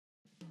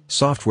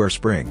Software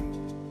Spring.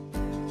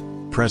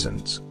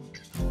 Presents.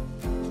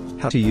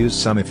 How to use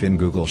SUMIF in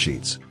Google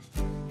Sheets.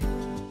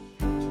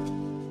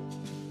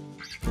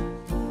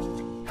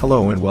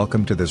 Hello and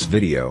welcome to this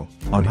video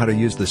on how to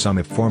use the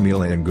SUMIF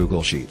formula in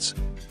Google Sheets.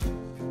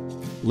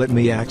 Let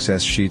me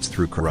access Sheets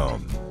through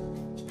Chrome.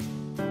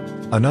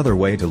 Another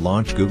way to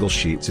launch Google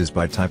Sheets is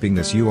by typing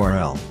this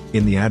URL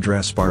in the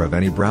address bar of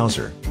any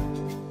browser.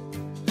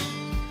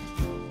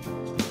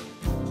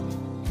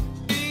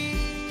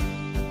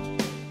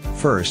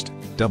 First,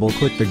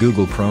 double-click the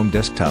Google Chrome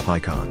desktop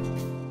icon.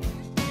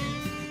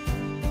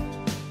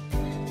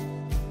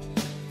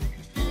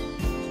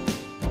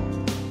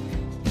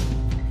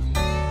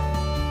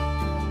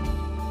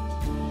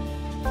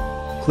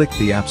 Click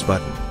the Apps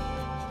button.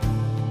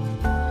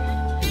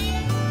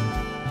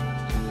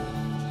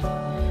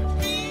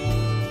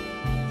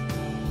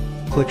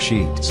 Click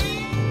Sheets.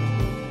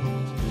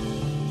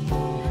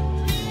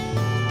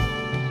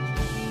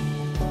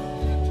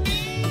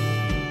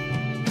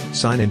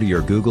 Sign into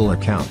your Google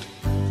account.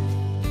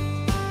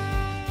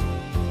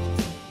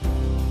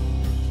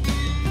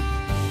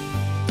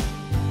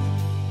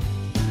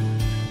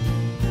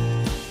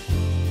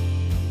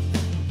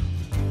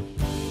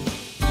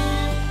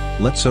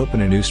 Let's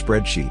open a new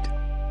spreadsheet.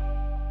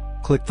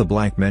 Click the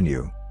blank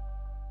menu.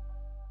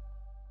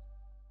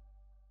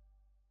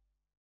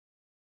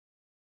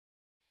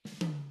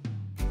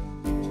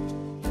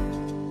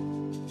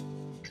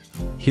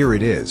 Here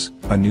it is,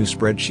 a new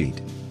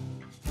spreadsheet.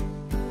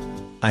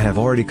 I have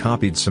already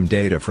copied some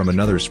data from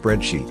another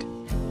spreadsheet.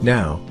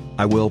 Now,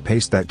 I will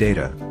paste that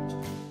data.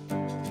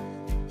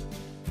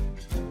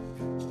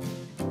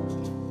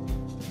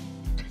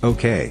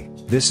 Okay,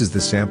 this is the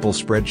sample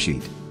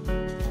spreadsheet.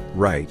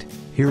 Right,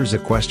 here's a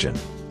question.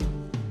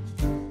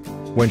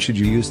 When should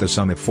you use the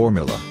SUMIF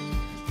formula?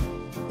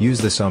 Use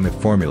the SUMIF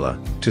formula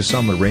to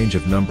sum a range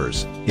of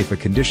numbers if a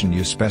condition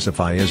you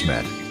specify is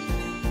met.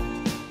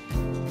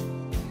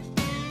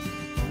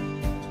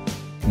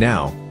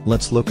 Now,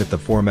 let's look at the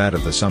format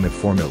of the SUMIF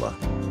formula.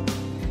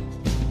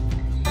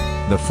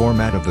 The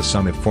format of the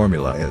SUMIF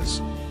formula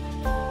is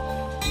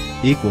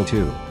equal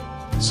to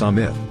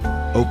SUMIF,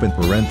 open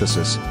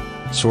parenthesis,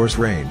 source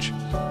range,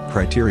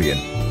 criterion,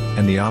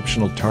 and the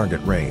optional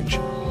target range.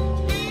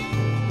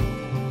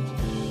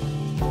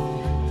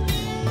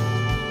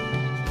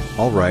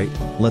 Alright,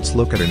 let's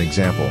look at an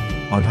example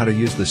on how to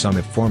use the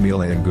SUMIF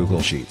formula in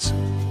Google Sheets.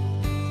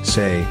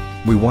 Say,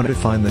 we want to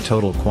find the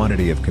total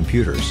quantity of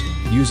computers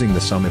using the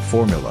SUMIF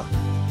formula.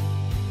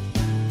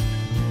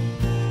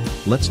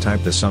 Let's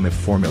type the SUMIF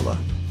formula.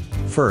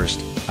 First,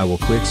 I will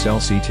click cell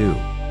C2.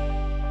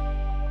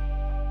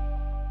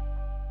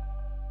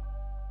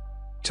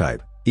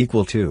 Type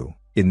equal to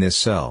in this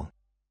cell.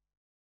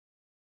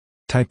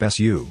 Type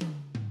SU.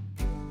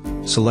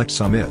 Select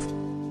SUMIF.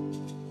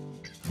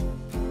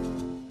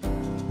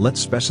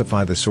 Let's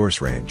specify the source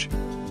range.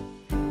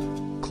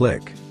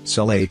 Click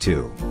cell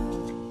A2.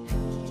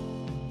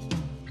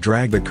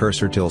 Drag the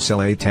cursor till cell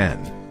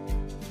A10.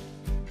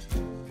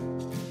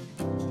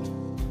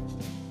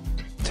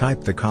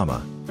 Type the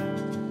comma.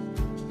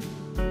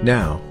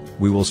 Now,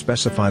 we will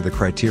specify the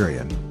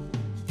criterion.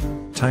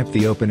 Type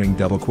the opening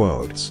double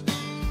quotes.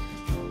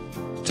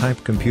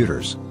 Type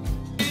computers.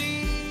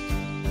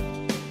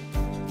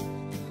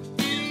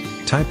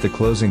 Type the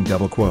closing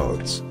double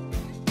quotes.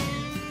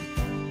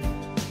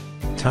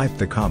 Type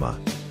the comma.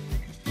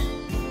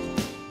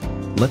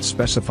 Let's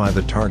specify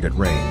the target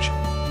range.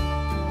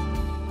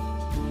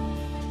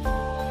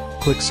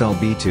 Click cell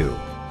B2.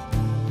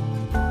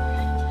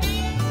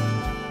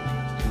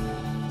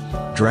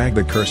 Drag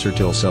the cursor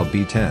till cell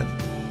B10.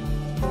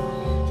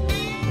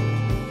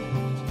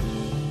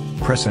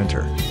 Press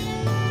Enter.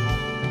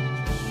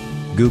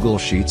 Google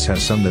Sheets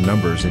has summed the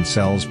numbers in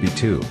cells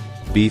B2,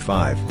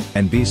 B5,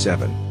 and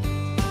B7.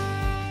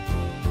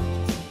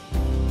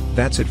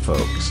 That's it,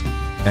 folks.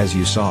 As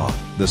you saw,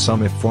 the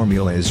SUMIF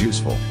formula is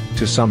useful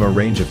to sum a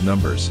range of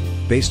numbers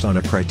based on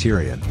a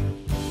criterion.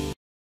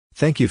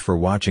 Thank you for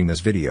watching this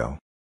video.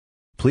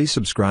 Please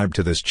subscribe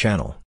to this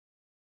channel.